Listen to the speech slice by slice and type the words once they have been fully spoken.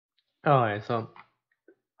Alright, so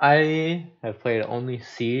I have played only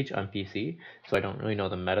Siege on PC, so I don't really know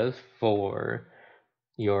the metas for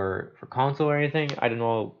console or anything. I don't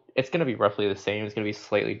know. It's gonna be roughly the same. It's gonna be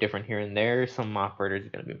slightly different here and there. Some operators are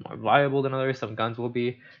gonna be more viable than others. Some guns will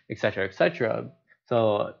be, etc., etc.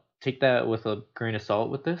 So take that with a grain of salt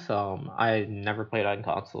with this. I never played on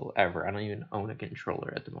console ever. I don't even own a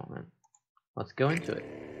controller at the moment. Let's go into it.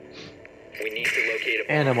 We need to locate a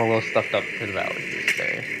bomb. And I'm a little stuffed up for the valley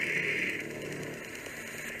today.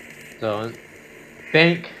 So,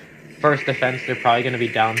 bank, first defense, they're probably going to be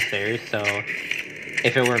downstairs, so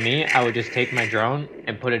if it were me, I would just take my drone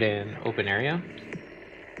and put it in open area,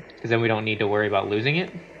 because then we don't need to worry about losing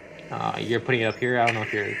it. You're putting it up here, I don't know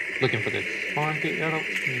if you're looking for the spawn gate, I don't,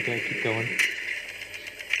 okay, keep going.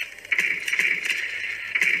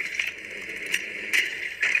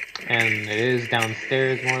 And it is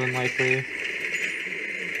downstairs more than likely.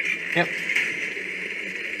 Yep.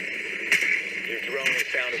 Your drone has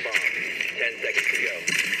found a bomb. 10 seconds to go.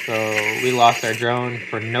 So we lost our drone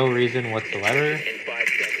for no reason whatsoever. In 5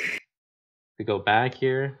 seconds. We go back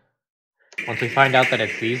here. Once we find out that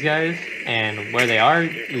it's these guys and where they are, we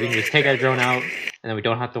can just take our drone out, and then we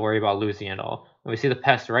don't have to worry about losing it all. And we see the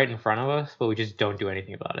pest right in front of us, but we just don't do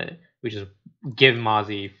anything about it. We just give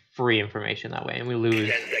Mozzie free information that way, and we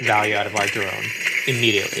lose value out of our drone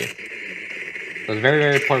immediately. So it's very,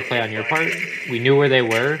 very poor play on your part. We knew where they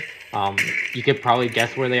were. You could probably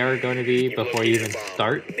guess where they are going to be before you even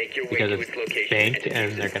start, because it's banked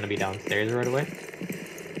and they're going to be downstairs right away.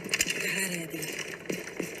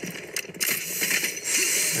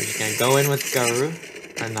 We're just going to go in with Garu,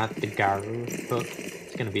 or not the Garu hook.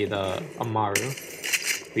 It's going to be the Amaru.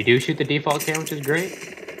 We do shoot the default cam, which is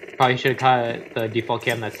great. Probably should have caught the default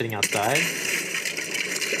cam that's sitting outside.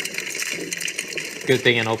 Good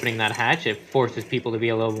thing in opening that hatch, it forces people to be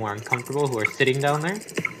a little more uncomfortable who are sitting down there.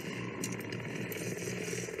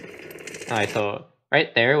 Alright, so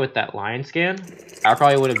right there with that line scan, I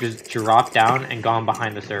probably would have just dropped down and gone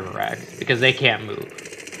behind the server racks, because they can't move.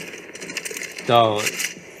 So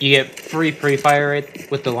you get free pre-fire right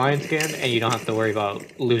with the line scan, and you don't have to worry about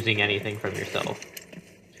losing anything from yourself.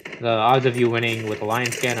 The odds of you winning with a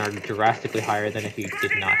line scan are drastically higher than if you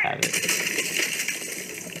did not have it.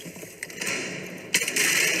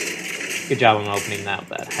 Good job on opening that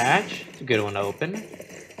hatch. It's a good one to open.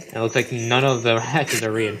 And it looks like none of the hatches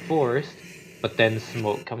are reinforced, but then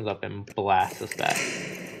smoke comes up and blasts us back.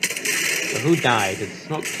 So who died? Because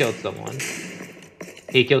smoke killed someone.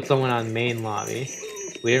 He killed someone on main lobby.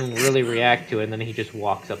 We didn't really react to it, and then he just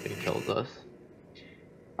walks up and kills us.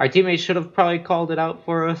 Our teammates should have probably called it out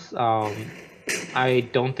for us. I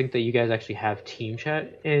don't think that you guys actually have team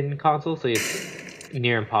chat in console, so it's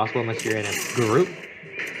near impossible unless you're in a group.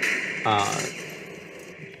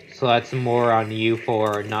 So that's more on you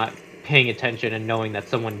for not paying attention and knowing that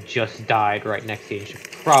someone just died right next to you. You should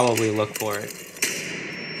probably look for it.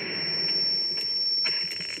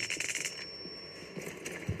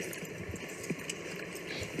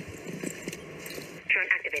 Drone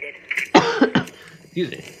activated.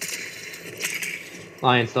 Excuse me.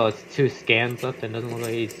 Lion still has 2 scans left and doesn't look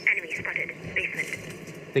like he's Enemy spotted. Basement.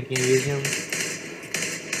 thinking of using them.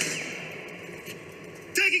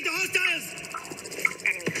 Taking the hostiles!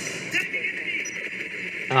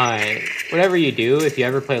 Alright, whatever you do, if you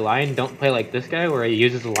ever play Lion, don't play like this guy where he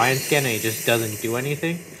uses a Lion scan and he just doesn't do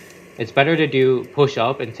anything. It's better to do push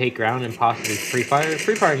up and take ground and possibly pre-fire.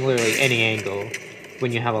 Pre-firing literally any angle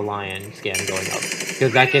when you have a Lion scan going up,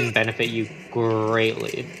 because that can benefit you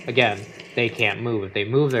greatly. Again, they can't move. If they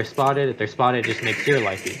move, they're spotted. If they're spotted, it just makes your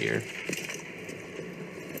life easier.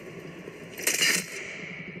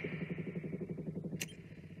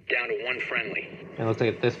 Down to 1 friendly. And it looks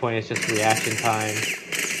like at this point it's just reaction time.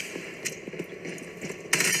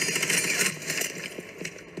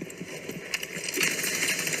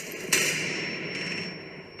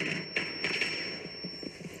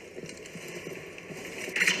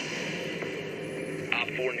 Op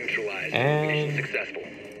 4 neutralized. And mission successful.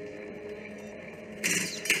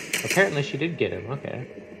 apparently she did get him, okay.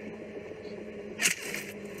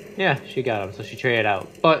 Yeah, she got him, so she traded out.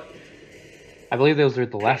 But I believe those were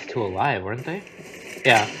the last 2 alive, weren't they?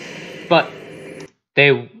 Yeah. But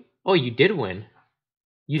they... Oh, you did win.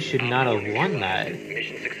 You should not have won that.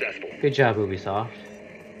 Mission successful. Good job, Ubisoft.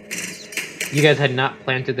 You guys had not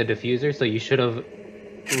planted the diffuser, so you should have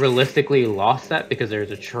realistically lost that because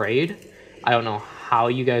there's a trade. I don't know how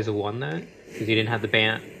you guys won that, because you didn't have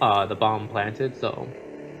the bomb planted, so...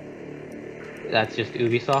 That's just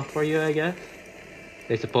Ubisoft for you, I guess.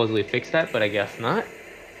 They supposedly fixed that, but I guess not.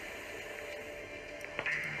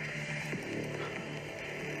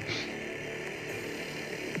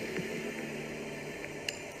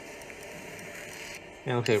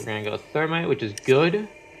 And looks like we're gonna go thermite, which is good.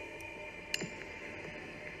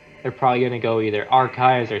 They're probably gonna go either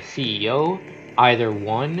archives or CEO, either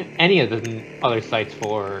one. Any of the other sites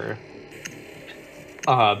for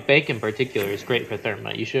bank in particular is great for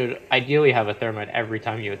thermite. You should ideally have a thermite every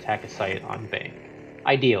time you attack a site on bank.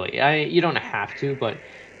 Ideally, you don't have to, but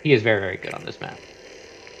he is very, very good on this map.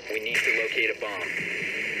 We need to locate a bomb.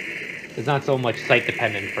 It's not so much site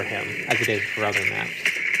dependent for him as it is for other maps.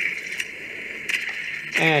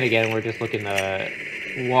 And again, we're just looking to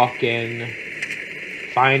walk in,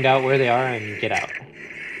 find out where they are, and get out.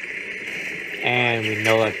 And we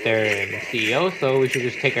know that they're in CEO, so we should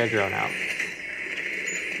just take our drone out.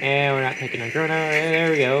 And we're not taking our drone out.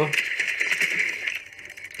 There we go. Looks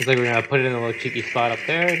like we're gonna put it in a little cheeky spot up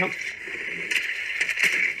there. Nope.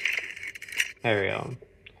 There we go.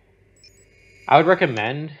 I would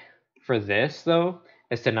recommend for this though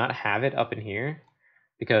is to not have it up in here,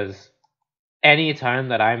 because any time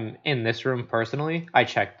that I'm in this room personally, I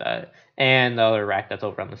check that, and the other rack that's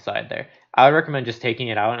over on the side there. I would recommend just taking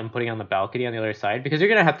it out and putting it on the balcony on the other side, because you're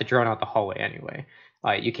gonna have to drone out the hallway anyway.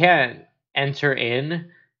 You can't enter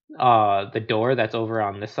in the door that's over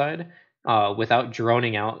on this side without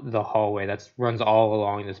droning out the hallway that runs all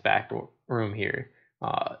along this back room here.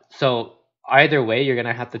 So either way, you're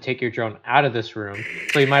gonna have to take your drone out of this room,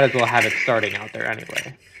 so you might as well have it starting out there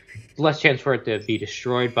anyway. Less chance for it to be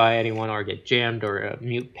destroyed by anyone or get jammed or a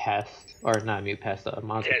mute pest, or not a mute pest, a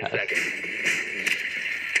monster 10 pest. seconds.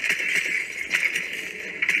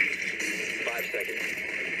 5 seconds.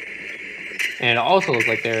 And it also looks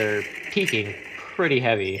like they're peeking pretty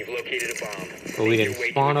heavy. You've located a bomb. But we didn't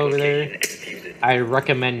spawn over there. I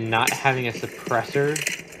recommend not having a suppressor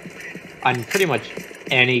on pretty much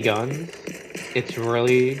any guns. It's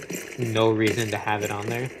really no reason to have it on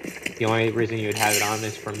there. The only reason you would have it on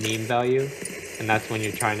is for meme value, and that's when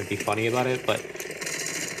you're trying to be funny about it, but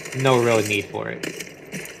no real need for it.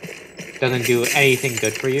 Doesn't do anything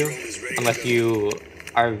good for you unless you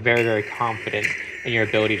are very, very confident in your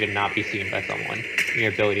ability to not be seen by someone, in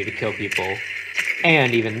your ability to kill people.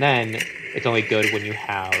 And even then, it's only good when you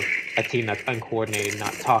have a team that's uncoordinated,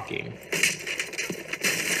 not talking.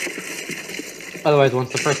 Otherwise, once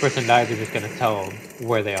the first person dies, you're just going to tell them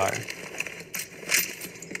where they are.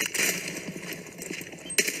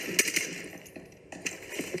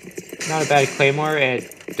 Not a bad claymore,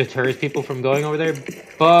 it deters people from going over there,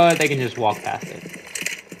 but they can just walk past it.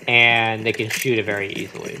 And they can shoot it very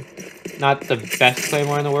easily. Not the best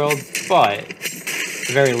claymore in the world, but at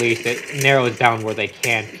the very least, it narrows down where they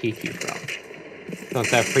can peek you from. So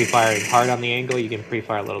instead of pre-firing hard on the angle, you can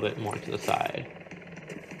pre-fire a little bit more to the side.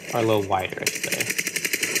 Or a little wider, I should say.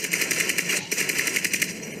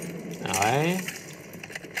 Alright.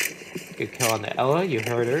 Good kill on the Ella. You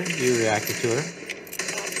heard her. You reacted to her.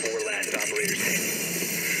 4 last operators standing.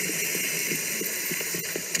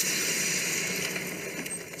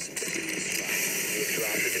 You have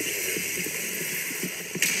dropped the diffuser.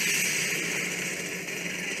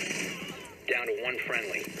 Down to 1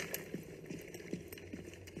 friendly.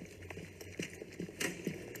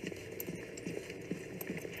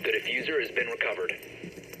 The diffuser has been recovered.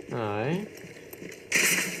 Alright.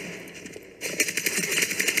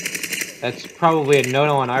 That's probably a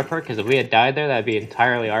no-no on our part, because if we had died there, that'd be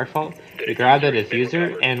entirely our fault. We grabbed the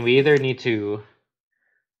diffuser, and we either need to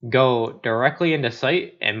go directly into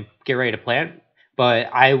site and get ready to plant, but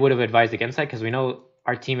I would have advised against that, because we know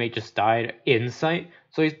our teammate just died in sight,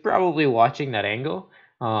 so he's probably watching that angle.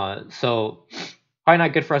 So probably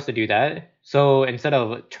not good for us to do that. So instead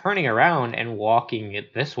of turning around and walking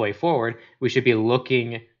it this way forward, we should be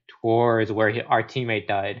looking towards where our teammate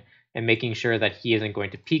died and making sure that he isn't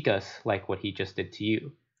going to peek us like what he just did to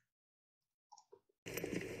you.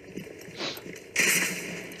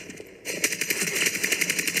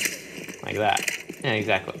 Like that. Yeah,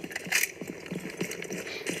 exactly.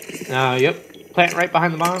 Yep. Plant right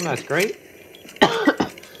behind the bomb. That's great.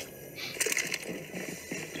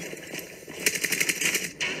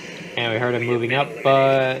 And we heard him moving up,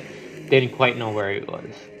 but didn't quite know where he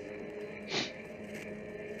was.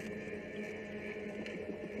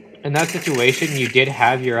 In that situation, you did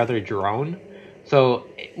have your other drone, so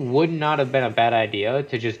it would not have been a bad idea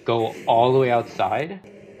to just go all the way outside.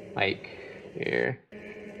 Like, here.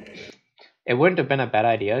 It wouldn't have been a bad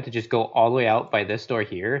idea to just go all the way out by this door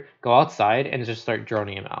here, go outside, and just start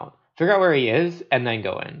droning him out. Figure out where he is, and then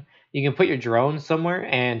go in. You can put your drone somewhere,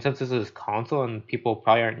 and since this is console and people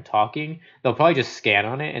probably aren't talking, they'll probably just scan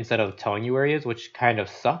on it instead of telling you where he is, which kind of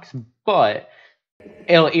sucks, but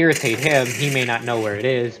it'll irritate him. He may not know where it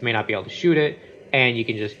is, may not be able to shoot it, and you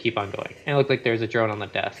can just keep on going. And it looked like there's a drone on the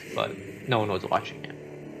desk, but no one was watching it.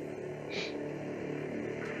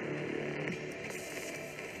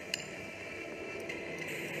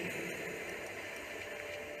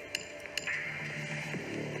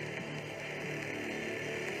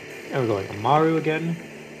 And we're going Amaru again.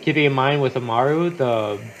 Keeping in mind with Amaru,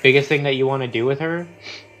 the biggest thing that you want to do with her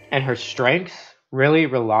and her strengths really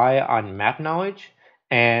rely on map knowledge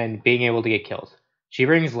and being able to get kills. She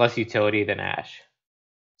brings less utility than Ashe,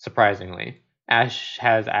 surprisingly. Ashe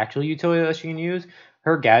has actual utility that she can use.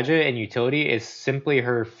 Her gadget and utility is simply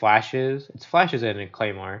her flashes. It's flashes and a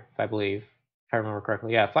claymore, if I remember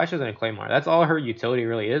correctly. Yeah, flashes and a claymore. That's all her utility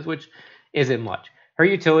really is, which isn't much. Her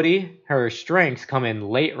utility, her strengths come in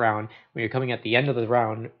late round when you're coming at the end of the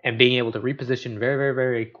round and being able to reposition very, very,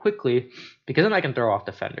 very quickly, because then I can throw off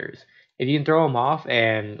defenders. If you can throw them off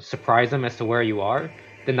and surprise them as to where you are,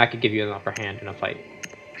 then that could give you an upper hand in a fight.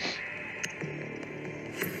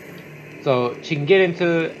 So she can get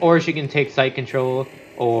into, or she can take site control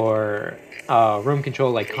or room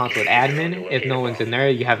control like console admin. If no one's in there,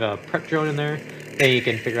 you have a prep drone in there, then you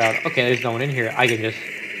can figure out, okay, there's no one in here, I can just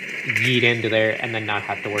yeet into there and then not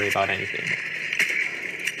have to worry about anything.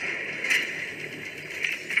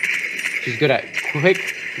 She's good at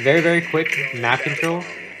quick, very, very quick map control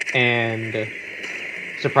and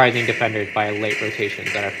surprising defenders by late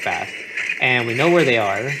rotations that are fast. And we know where they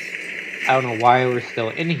are. I don't know why we're still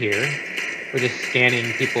in here. We're just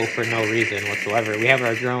scanning people for no reason whatsoever. We have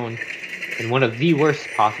our drone in one of the worst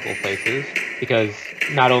possible places, because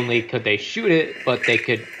not only could they shoot it, but they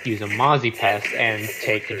could use a Mozzie pest and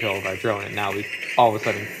take control of our drone, and now we all of a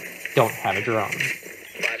sudden don't have a drone.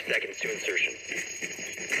 5 seconds to insertion.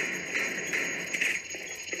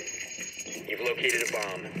 You've located a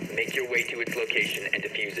bomb. Make your way to its location and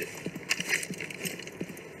defuse it.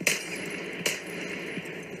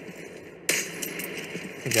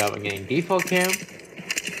 Good job on getting default cam.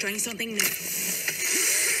 Trying something new.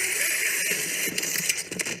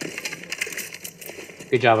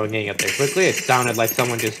 Good job on getting up there quickly. It sounded like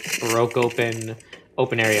someone just broke open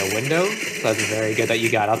area window, so that's very good that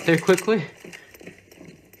you got up there quickly.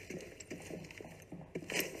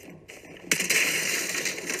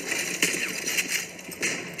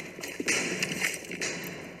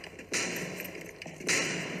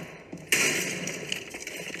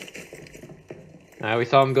 We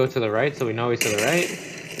saw him go to the right, so we know he's to the right.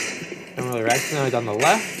 Don't really recognize, now he's on the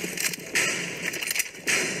left.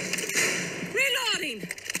 Reloading!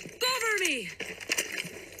 Cover me!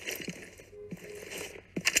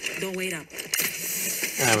 Don't wait up.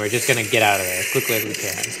 And we're just gonna get out of there as quickly as we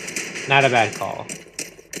can. Not a bad call.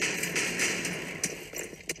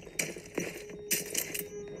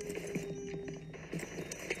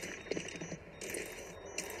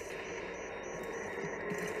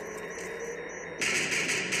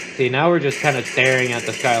 See, now we're just kind of staring at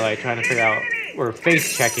the skylight, trying to figure out, we're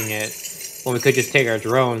face checking it, when we could just take our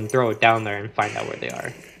drone, throw it down there, and find out where they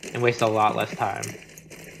are, and waste a lot less time.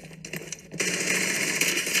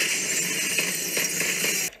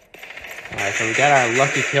 Alright, so we got our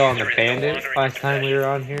lucky kill on the bandit last time we were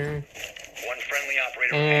on here. One friendly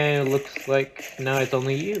operator. And it looks like now it's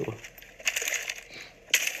only you.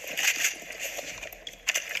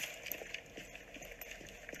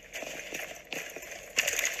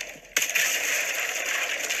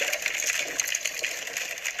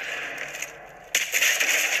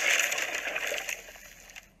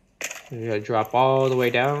 You're gonna drop all the way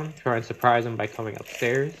down, try and surprise them by coming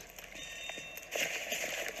upstairs.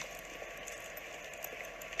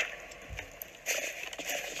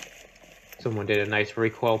 Someone did a nice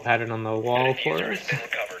recoil pattern on the wall for us.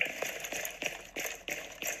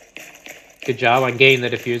 Good job on getting the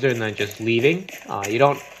diffuser and then just leaving. You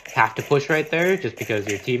don't have to push right there just because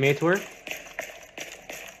your teammates were.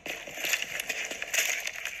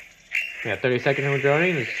 Yeah, 30 seconds of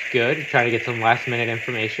droning is good. Trying to get some last minute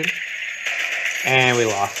information. And we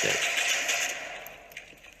lost it.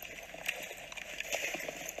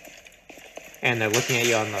 And they're looking at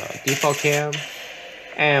you on the default cam.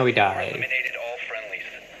 And we died. Eliminated all friendlies.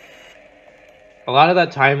 A lot of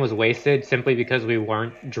that time was wasted simply because we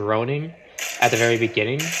weren't droning at the very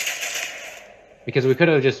beginning. Because we could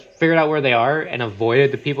have just figured out where they are and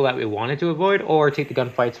avoided the people that we wanted to avoid, or take the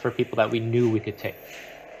gunfights for people that we knew we could take.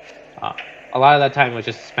 A lot of that time was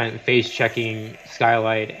just spent face checking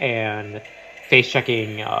skylight and face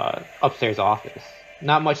checking upstairs office.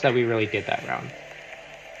 Not much that we really did that round.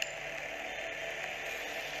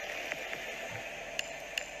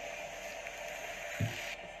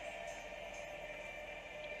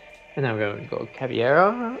 And then we're going to go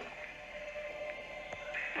Caballero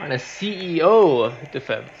on a CEO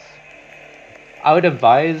defense. I would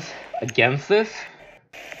advise against this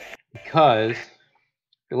because if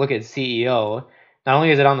you look at CEO, not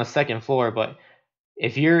only is it on the second floor, but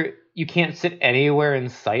if you can't sit anywhere in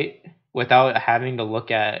sight without having to look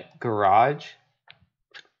at garage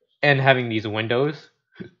and having these windows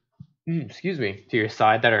excuse me, to your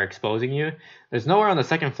side that are exposing you. There's nowhere on the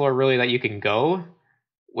second floor really that you can go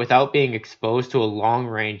without being exposed to a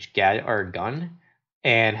long-range gadget or a gun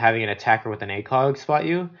and having an attacker with an ACOG spot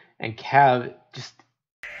you. And Cav just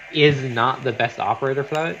is not the best operator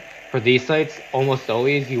for that. For these sites, almost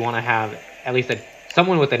always you want to have at least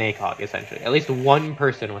someone with an ACOG, essentially. At least one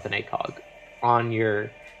person with an ACOG on your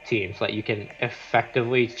team so that you can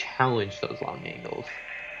effectively challenge those long angles.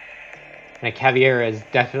 And a Caveira is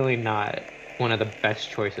definitely not one of the best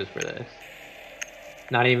choices for this.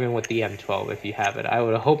 Not even with the M12 if you have it. I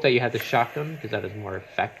would hope that you had the shotgun because that is more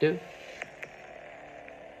effective.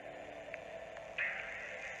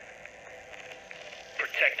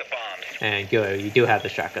 Protect the bombs. And good, you do have the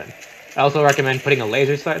shotgun. I also recommend putting a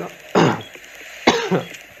laser sight on.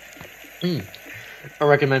 I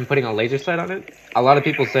recommend putting a laser sight on it. A lot of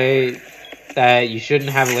people say that you shouldn't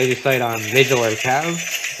have a laser sight on Vigil or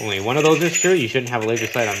Cav. Only one of those is true. You shouldn't have a laser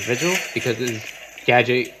sight on Vigil because his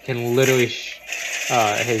gadget can literally,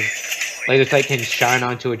 his laser sight can shine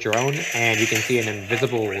onto a drone and you can see an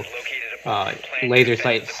invisible laser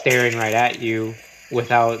sight staring right at you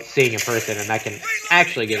without seeing a person, and that can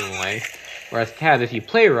actually get in the way. Whereas Cav, if you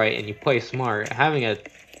play right and you play smart, having a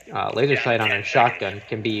laser sight on a shotgun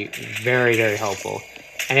can be very, very helpful.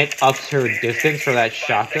 And it ups her distance for that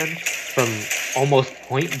shotgun from almost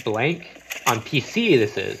point blank. On PC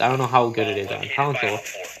this is. I don't know how good it is on console.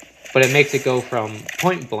 But it makes it go from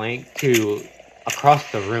point blank to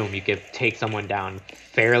across the room. You could take someone down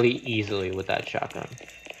fairly easily with that shotgun.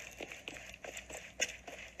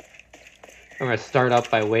 I'm going to start up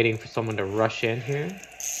by waiting for someone to rush in here.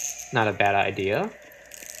 Not a bad idea.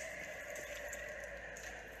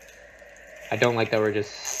 I don't like that we're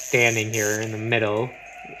just standing here in the middle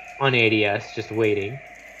on ADS, just waiting.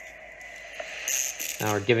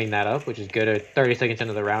 Now we're giving that up, which is good. At 30 seconds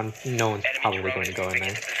into the round, no one's probably going to go in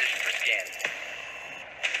there.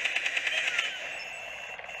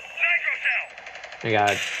 We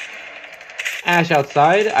got Ash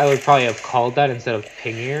outside. I would probably have called that instead of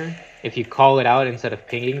pinging her. If you call it out instead of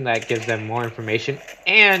pinging, that gives them more information,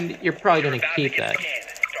 and you're probably going to keep that.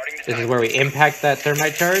 This is where we impact that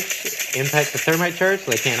thermite charge. Impact the thermite charge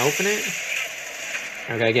so they can't open it.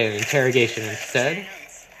 We're going to get an interrogation instead.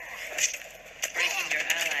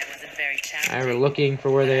 Alright, we're looking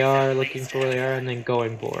for where they are, and then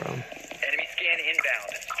going for them. Enemy scan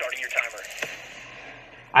inbound. Starting your timer.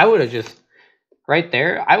 I would have just, right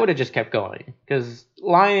there, I would have just kept going. Because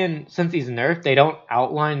Lion, since he's nerfed, they don't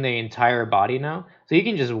outline the entire body now. So you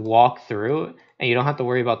can just walk through, and you don't have to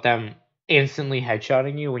worry about them instantly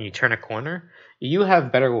headshotting you when you turn a corner. You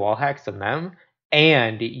have better wall hacks than them,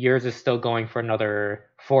 and yours is still going for another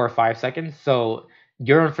 4 or 5 seconds. So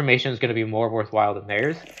your information is going to be more worthwhile than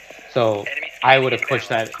theirs. So I would have pushed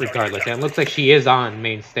that regardless. And it looks like she is on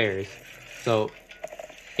main stairs. So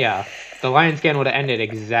yeah, the Lion scan would have ended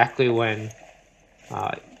exactly when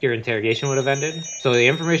your interrogation would have ended. So the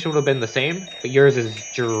information would have been the same, but yours is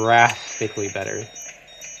drastically better.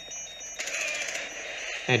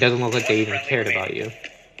 And it doesn't look like they even cared about you.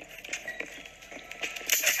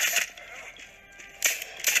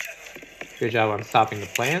 Good job on stopping the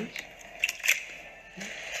plans.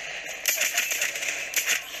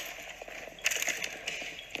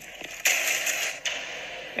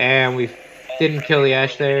 And we didn't kill the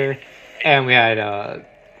Ash there. And we had a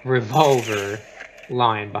revolver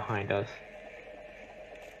Lion behind us.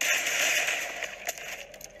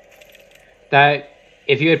 That,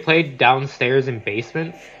 if you had played downstairs in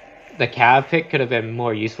basement, the Cav pick could have been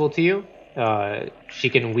more useful to you. She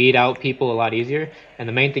can weed out people a lot easier. And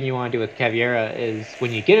the main thing you want to do with Caveira is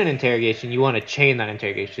when you get an interrogation, you want to chain that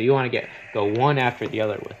interrogation. So you want to go one after the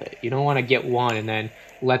other with it. You don't want to get one and then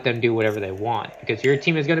let them do whatever they want. Because your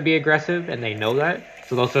team is going to be aggressive and they know that.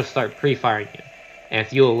 So they'll just start pre-firing you. And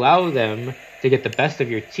if you allow them to get the best of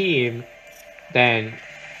your team, then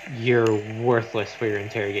you're worthless for your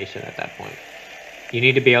interrogation at that point. You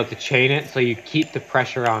need to be able to chain it so you keep the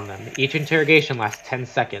pressure on them. Each interrogation lasts 10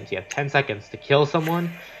 seconds. You have 10 seconds to kill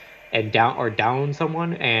someone and down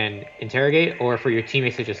someone and interrogate, or for your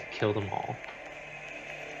teammates to just kill them all.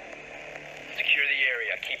 Secure the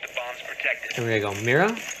area. Keep the bombs protected. And we're gonna go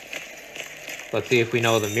Mira. Let's see if we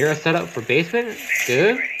know the Mira setup for basement.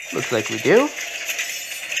 Good. Looks like we do.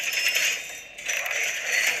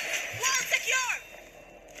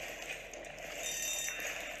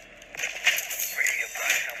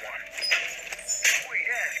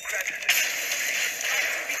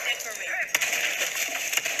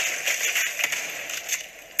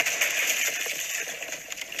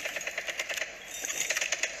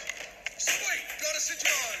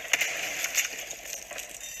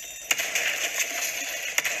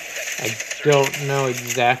 I don't know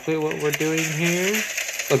exactly what we're doing here.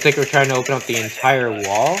 Looks like we're trying to open up the entire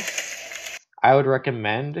wall. I would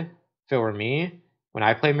recommend, if it were me, when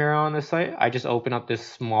I play Miro on this site, I just open up this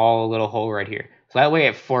small little hole right here. So that way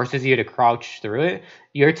it forces you to crouch through it.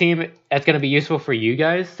 Your team, that's going to be useful for you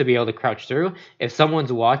guys to be able to crouch through. If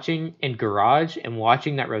someone's watching in garage and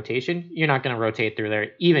watching that rotation, you're not going to rotate through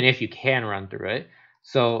there, even if you can run through it.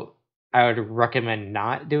 So I would recommend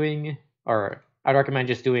not doing, or I'd recommend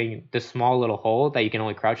just doing this small little hole that you can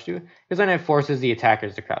only crouch through, because then it forces the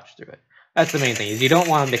attackers to crouch through it. That's the main thing, is you don't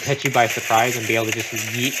want them to catch you by surprise and be able to just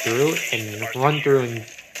yeet through and run through and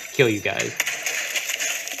kill you guys.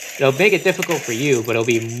 It'll make it difficult for you, but it'll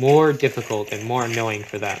be more difficult and more annoying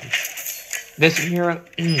for them. This Mira,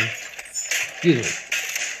 excuse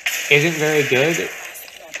me, isn't very good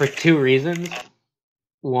for two reasons.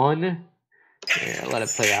 One, here, let it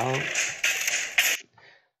play out.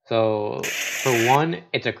 So, for one,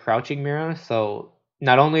 it's a crouching Mira, so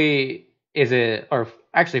not only is it, or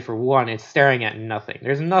actually for one, it's staring at nothing.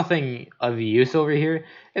 There's nothing of use over here.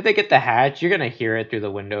 If they get the hatch, you're going to hear it through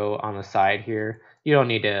the window on the side here. You don't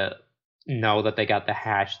need to know that they got the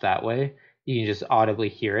hatch that way. You can just audibly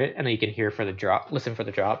hear it, and then you can hear for the drop, listen for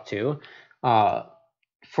the drop too.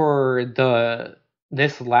 For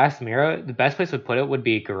this last Mira, the best place to put it would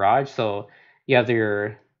be garage. So you have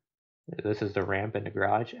your, this is the ramp in the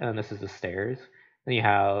garage, and then this is the stairs. Then you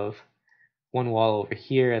have one wall over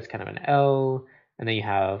here, that's kind of an L, and then you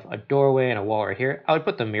have a doorway and a wall right here. I would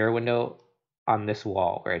put the mirror window on this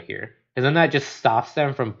wall right here, because then that just stops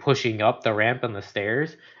them from pushing up the ramp and the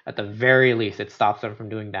stairs. At the very least, it stops them from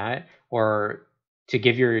doing that, or to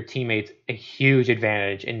give your teammates a huge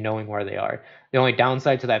advantage in knowing where they are. The only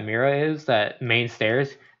downside to that mirror is that main stairs,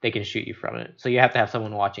 they can shoot you from it, so you have to have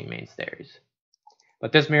someone watching main stairs.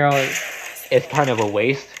 But this mirror is kind of a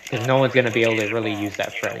waste, because no one's going to be able to really use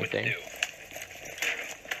that for anything.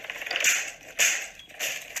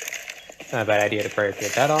 Not a bad idea to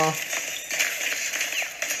barricade that off.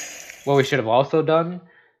 What we should have also done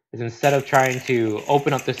is, instead of trying to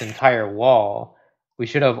open up this entire wall, we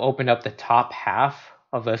should have opened up the top half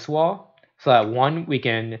of this wall, so that one, we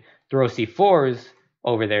can throw C4s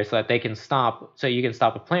over there so that they can stop, so you can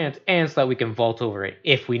stop a plant, and so that we can vault over it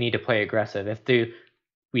if we need to play aggressive. If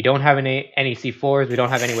we don't have any C4s, we don't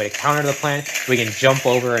have any way to counter the plant, we can jump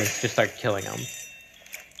over and just start killing them.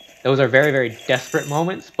 Those are very, very desperate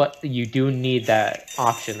moments, but you do need that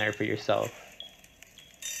option there for yourself.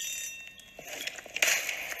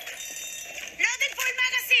 Loading full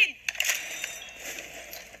magazine!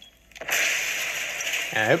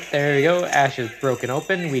 Yep, there we go. Ash is broken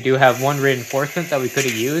open. We do have one reinforcement that we could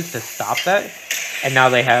have used to stop that. And now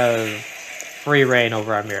they have free reign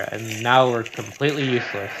over our Mira. And now we're completely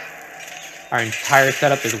useless. Our entire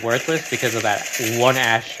setup is worthless because of that one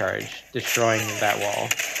Ash charge destroying that wall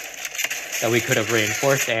that we could have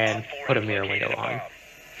reinforced and put a mirror window on.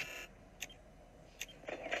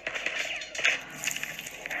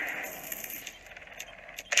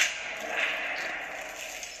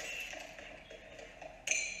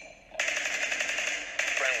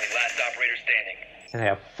 Friendly, last operator standing. And they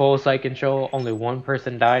have full site control. Only one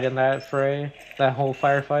person died in that fray, that whole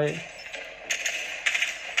firefight.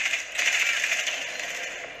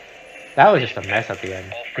 That was just a mess at the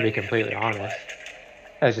end, to be completely honest.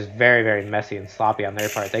 That was just very, very messy and sloppy on their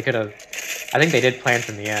part. They could have, I think they did plant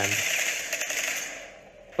in the end.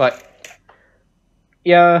 But,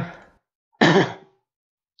 yeah. Oh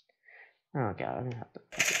god, I'm gonna have to.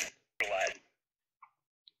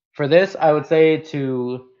 For this, I would say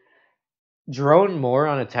to drone more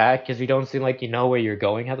on attack, because you don't seem like you know where you're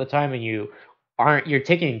going at the time, and you're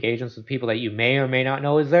taking engagements with people that you may or may not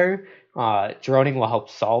know is there. Droning will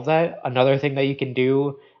help solve that. Another thing that you can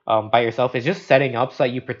do by yourself is just setting up so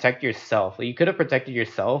that you protect yourself. You could have protected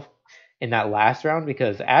yourself in that last round,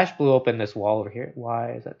 because Ash blew open this wall over here.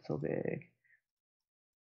 Why is that so big?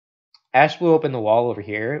 Ash blew open the wall over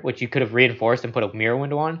here, which you could have reinforced and put a mirror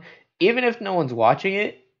window on. Even if no one's watching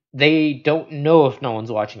it, they don't know if no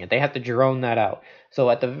one's watching it. They have to drone that out. So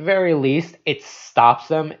at the very least, it stops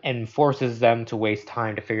them and forces them to waste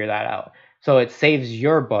time to figure that out. So it saves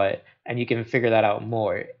your butt, and you can figure that out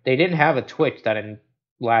more. They didn't have a twitch that in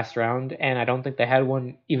last round, and I don't think they had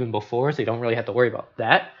one even before, so you don't really have to worry about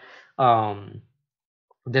that.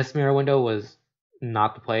 This mirror window was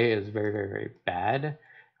not the play. It was very, very, very bad.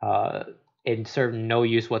 It served no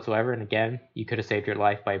use whatsoever, and again, you could have saved your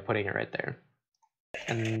life by putting it right there.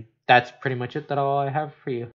 And that's pretty much it. That's all I have for you.